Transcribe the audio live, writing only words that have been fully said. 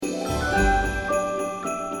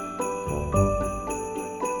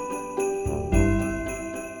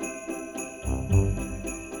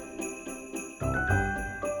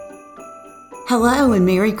Hello and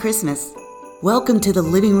Merry Christmas. Welcome to the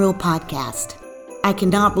Living Real Podcast. I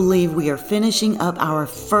cannot believe we are finishing up our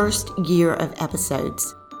first year of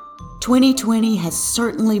episodes. 2020 has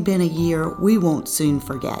certainly been a year we won't soon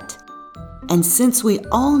forget. And since we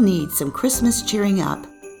all need some Christmas cheering up,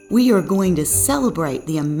 we are going to celebrate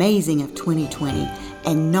the amazing of 2020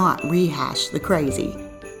 and not rehash the crazy.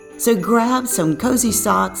 So grab some cozy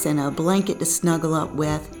socks and a blanket to snuggle up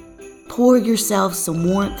with. Pour yourself some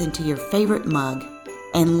warmth into your favorite mug,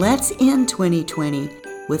 and let's end 2020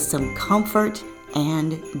 with some comfort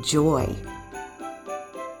and joy.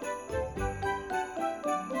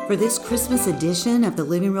 For this Christmas edition of the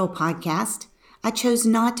Living Real Podcast, I chose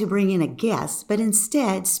not to bring in a guest, but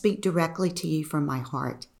instead speak directly to you from my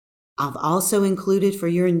heart. I've also included for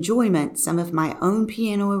your enjoyment some of my own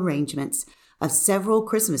piano arrangements of several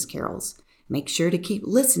Christmas carols. Make sure to keep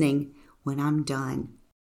listening when I'm done.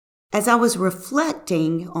 As I was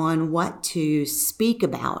reflecting on what to speak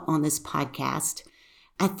about on this podcast,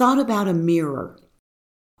 I thought about a mirror.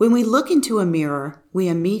 When we look into a mirror, we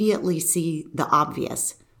immediately see the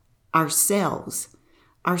obvious, ourselves,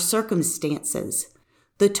 our circumstances,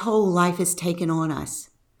 the toll life has taken on us.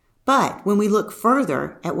 But when we look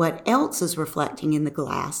further at what else is reflecting in the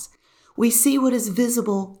glass, we see what is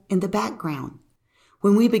visible in the background.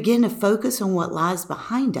 When we begin to focus on what lies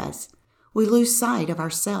behind us, we lose sight of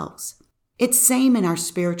ourselves. It's same in our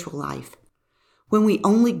spiritual life. When we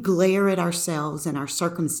only glare at ourselves and our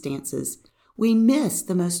circumstances, we miss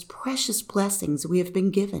the most precious blessings we have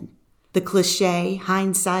been given. The cliche,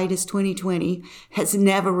 hindsight is 2020, has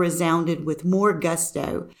never resounded with more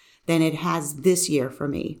gusto than it has this year for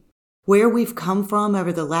me. Where we've come from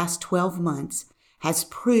over the last 12 months has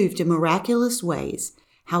proved in miraculous ways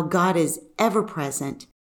how God is ever present,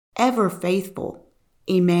 ever faithful,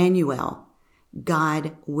 Emmanuel,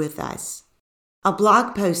 God with us. A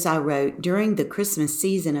blog post I wrote during the Christmas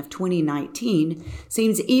season of 2019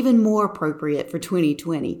 seems even more appropriate for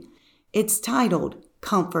 2020. It's titled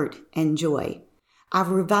Comfort and Joy. I've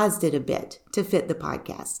revised it a bit to fit the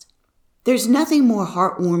podcast. There's nothing more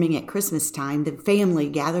heartwarming at Christmas time than family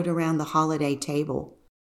gathered around the holiday table.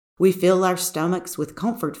 We fill our stomachs with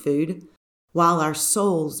comfort food while our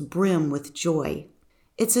souls brim with joy.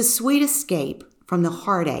 It's a sweet escape from the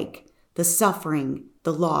heartache, the suffering,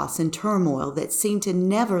 the loss, and turmoil that seem to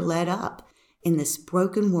never let up in this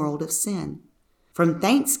broken world of sin. From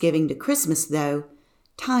Thanksgiving to Christmas, though,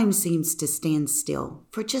 time seems to stand still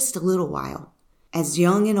for just a little while, as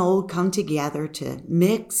young and old come together to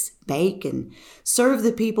mix, bake, and serve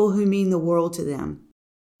the people who mean the world to them.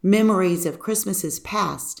 Memories of Christmases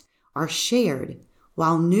past are shared,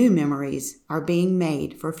 while new memories are being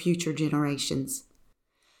made for future generations.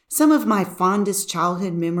 Some of my fondest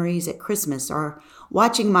childhood memories at Christmas are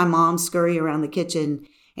watching my mom scurry around the kitchen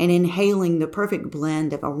and inhaling the perfect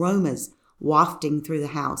blend of aromas wafting through the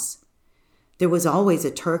house. There was always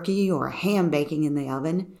a turkey or a ham baking in the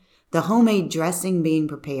oven, the homemade dressing being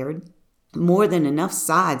prepared, more than enough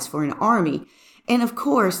sides for an army, and of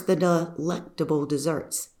course the delectable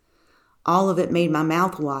desserts. All of it made my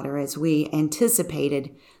mouth water as we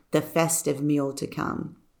anticipated the festive meal to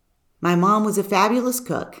come. My mom was a fabulous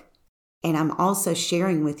cook, and I'm also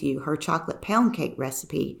sharing with you her chocolate pound cake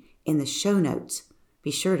recipe in the show notes. Be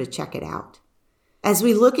sure to check it out. As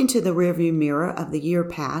we look into the rearview mirror of the year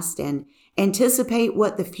past and anticipate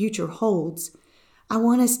what the future holds, I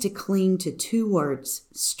want us to cling to two words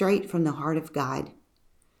straight from the heart of God: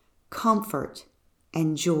 comfort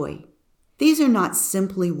and joy. These are not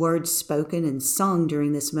simply words spoken and sung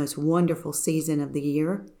during this most wonderful season of the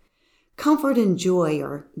year. Comfort and joy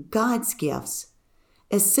are God's gifts,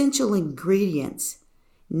 essential ingredients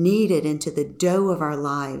needed into the dough of our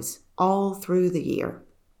lives all through the year.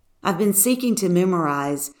 I've been seeking to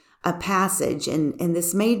memorize a passage, and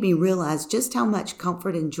this made me realize just how much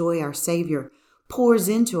comfort and joy our Savior pours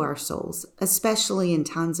into our souls, especially in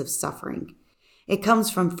times of suffering. It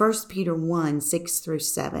comes from 1 Peter 1, 6 through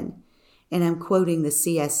 7, and I'm quoting the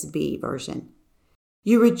CSB version.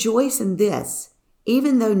 You rejoice in this,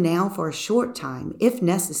 even though now for a short time, if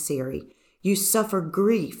necessary, you suffer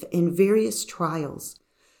grief in various trials,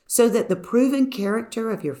 so that the proven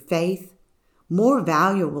character of your faith, more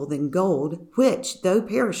valuable than gold, which, though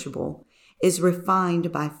perishable, is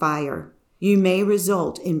refined by fire, you may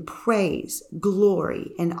result in praise,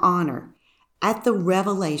 glory, and honor at the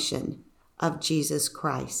revelation of Jesus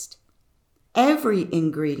Christ. Every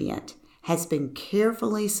ingredient has been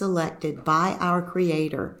carefully selected by our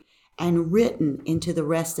Creator and written into the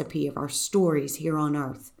recipe of our stories here on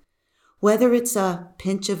earth. Whether it's a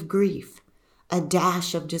pinch of grief, a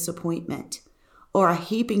dash of disappointment, or a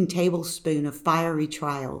heaping tablespoon of fiery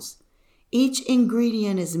trials, Each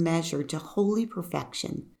ingredient is measured to holy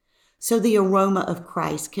perfection, so the aroma of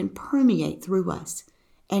Christ can permeate through us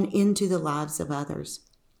and into the lives of others.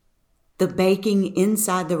 The baking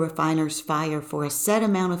inside the refiner's fire for a set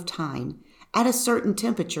amount of time at a certain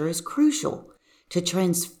temperature is crucial to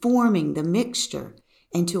transforming the mixture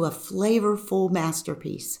into a flavorful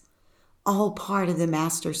masterpiece, all part of the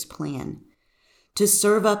Master's plan to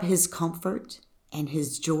serve up his comfort and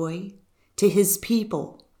his joy to his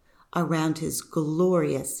people around his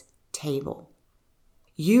glorious table.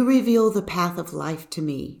 You reveal the path of life to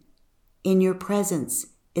me. In your presence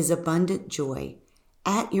is abundant joy.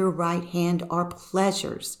 At your right hand are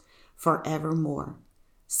pleasures forevermore.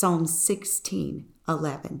 Psalm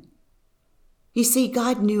 16:11. You see,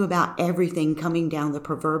 God knew about everything coming down the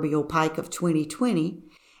proverbial pike of 2020,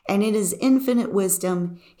 and in his infinite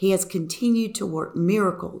wisdom, he has continued to work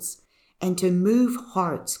miracles and to move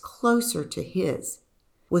hearts closer to his.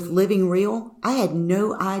 With Living Real, I had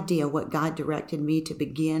no idea what God directed me to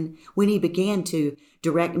begin when he began to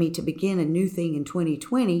direct me to begin a new thing in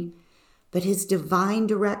 2020, but his divine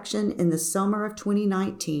direction in the summer of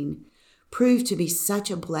 2019 proved to be such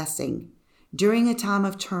a blessing during a time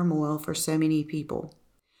of turmoil for so many people.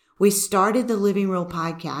 We started the Living Real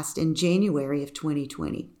podcast in January of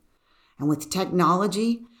 2020. And with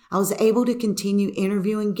technology, I was able to continue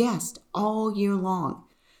interviewing guests all year long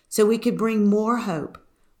so we could bring more hope,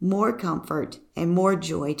 more comfort, and more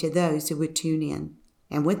joy to those who would tune in.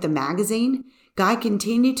 And with the magazine, God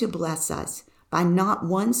continued to bless us by not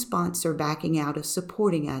one sponsor backing out of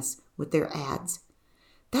supporting us with their ads.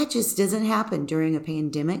 That just doesn't happen during a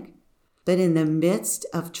pandemic. But in the midst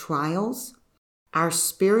of trials, our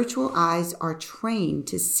spiritual eyes are trained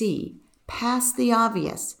to see past the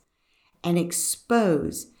obvious and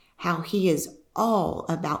expose how he is all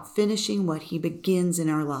about finishing what he begins in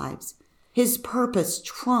our lives. His purpose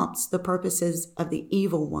trumps the purposes of the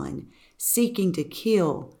evil one, seeking to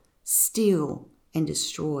kill, steal, and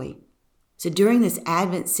destroy. So during this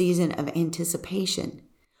Advent season of anticipation,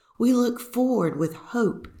 we look forward with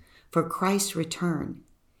hope for Christ's return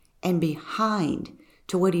and behind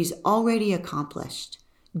to what he's already accomplished.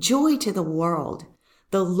 Joy to the world.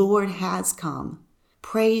 The Lord has come.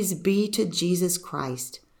 Praise be to Jesus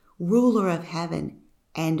Christ, ruler of heaven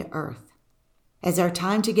and earth. As our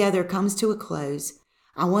time together comes to a close,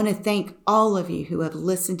 I want to thank all of you who have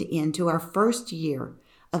listened in to our first year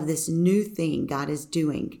of this new thing God is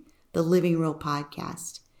doing, the Living Real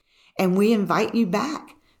podcast. And we invite you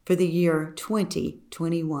back for the year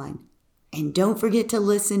 2021. And don't forget to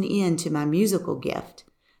listen in to my musical gift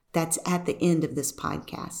that's at the end of this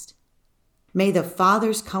podcast. May the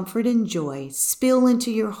Father's comfort and joy spill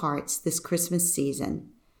into your hearts this Christmas season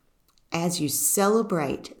as you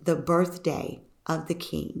celebrate the birthday of the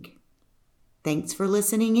King. Thanks for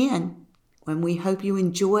listening in, and we hope you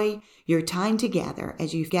enjoy your time together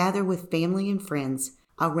as you gather with family and friends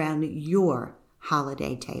around your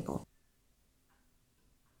holiday table.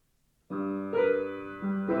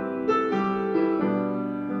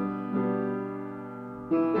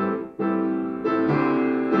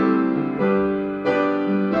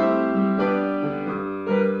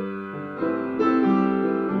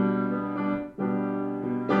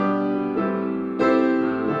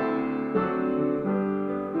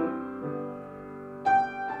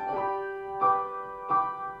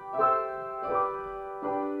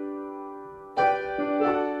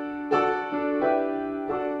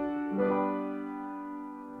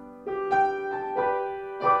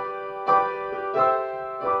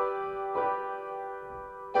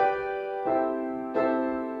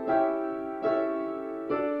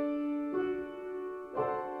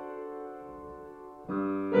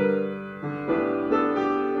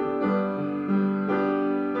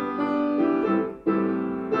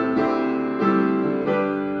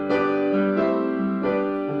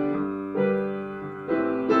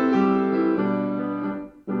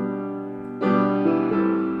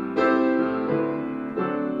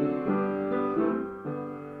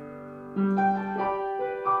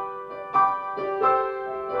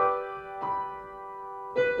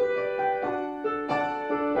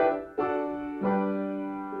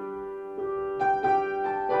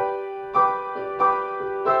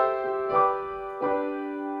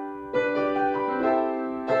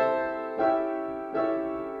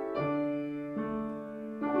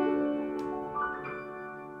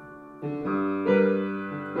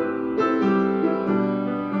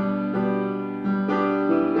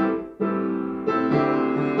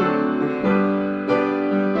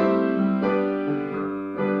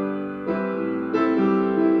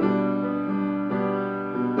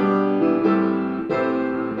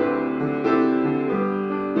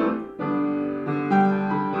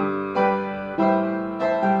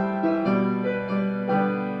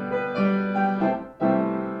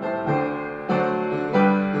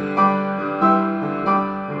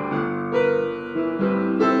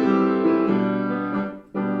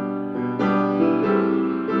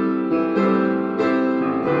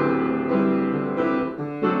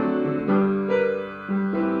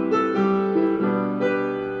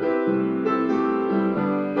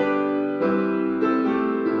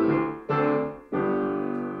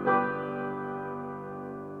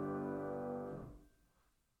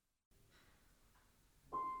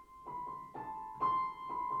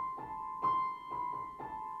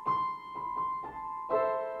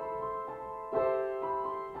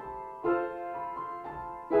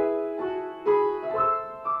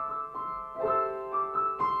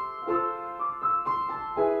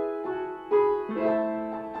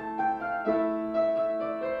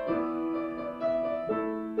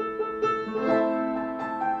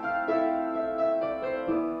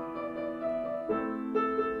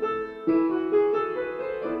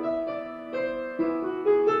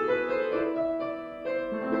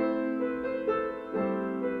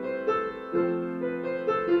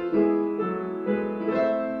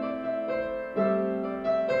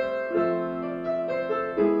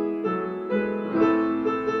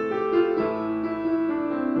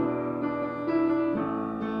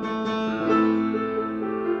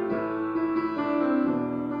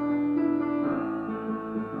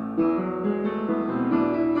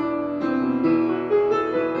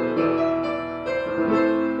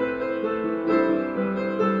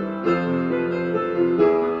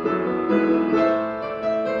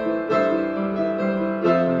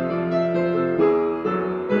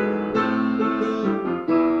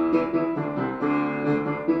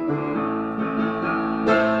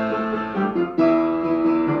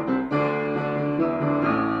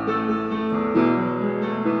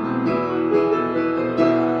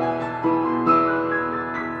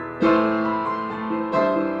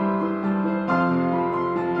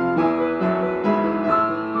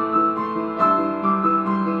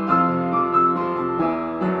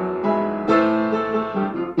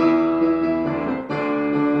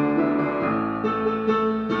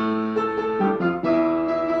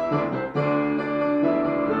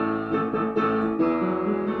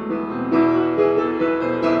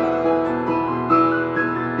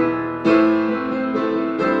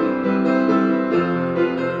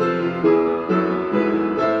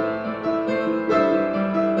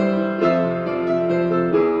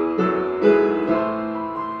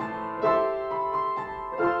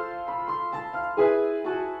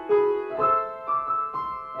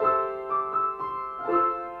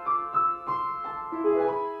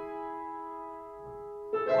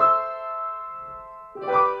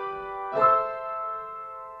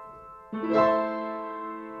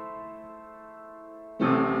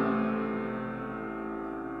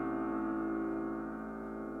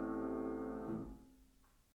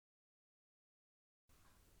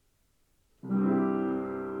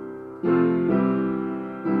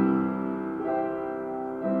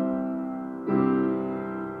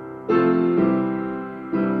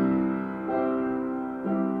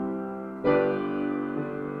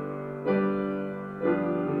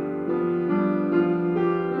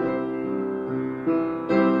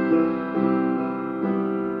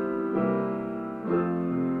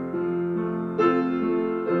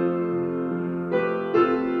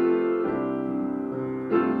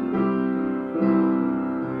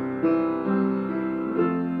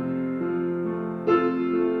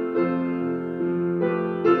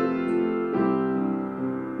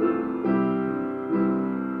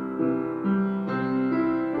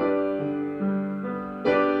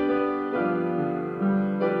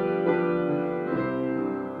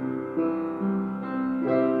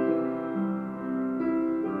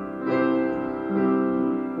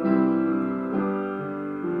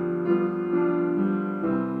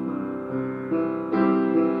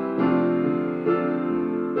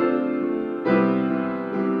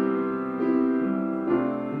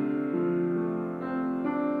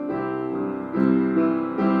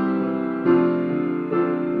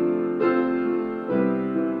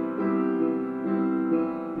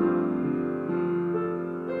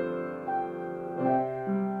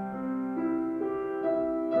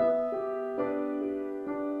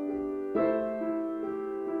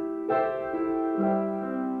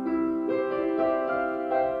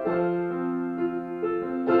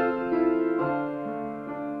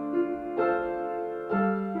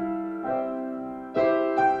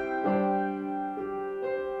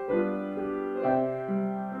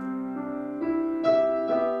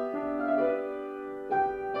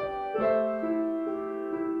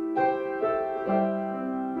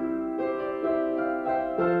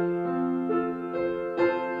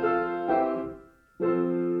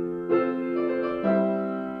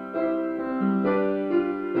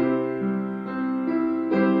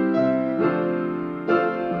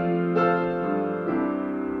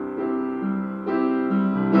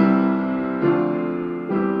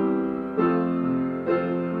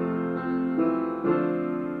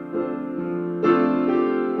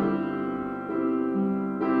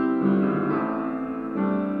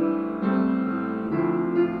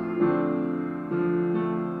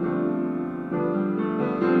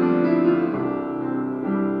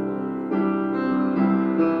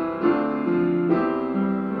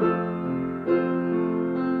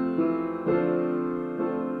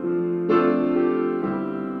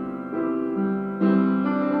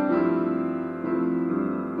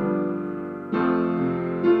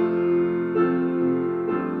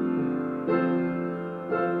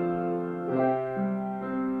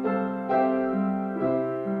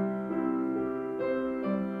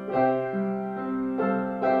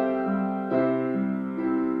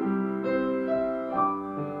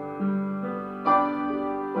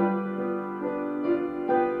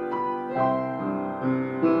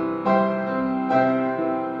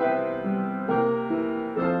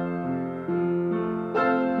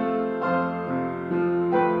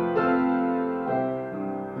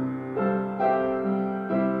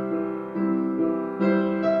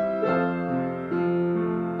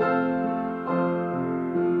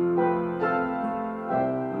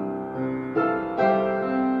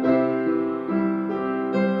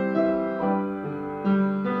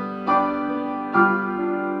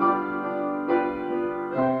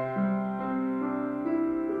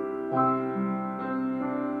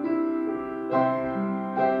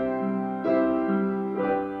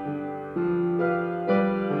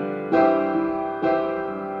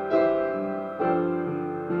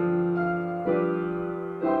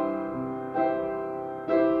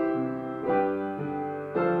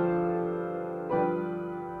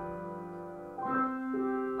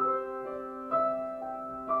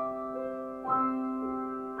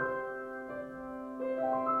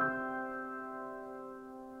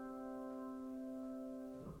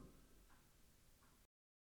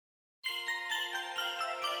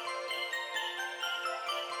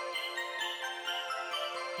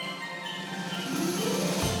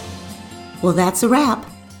 Well, that's a wrap.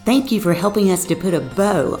 Thank you for helping us to put a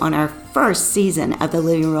bow on our first season of the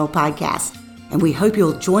Living Roll podcast. And we hope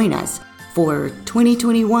you'll join us for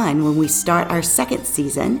 2021 when we start our second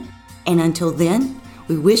season. And until then,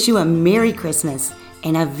 we wish you a Merry Christmas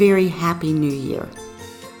and a very Happy New Year.